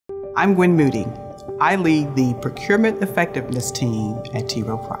I'm Gwen Moody. I lead the Procurement Effectiveness team at T.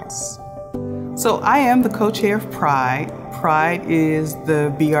 Rowe Price. So I am the co-chair of Pride. Pride is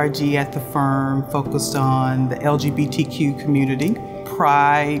the BRG at the firm focused on the LGBTQ community.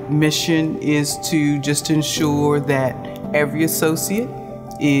 Pride mission is to just ensure that every associate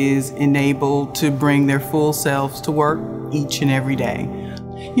is enabled to bring their full selves to work each and every day.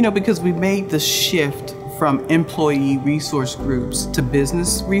 Because we made the shift from employee resource groups to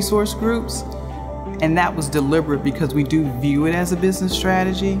business resource groups, and that was deliberate because we do view it as a business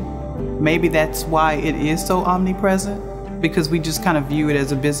strategy. Maybe that's why it is so omnipresent, because we just kind of view it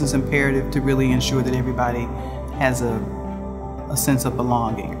as a business imperative to really ensure that everybody has a sense of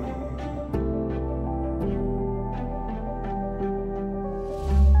belonging.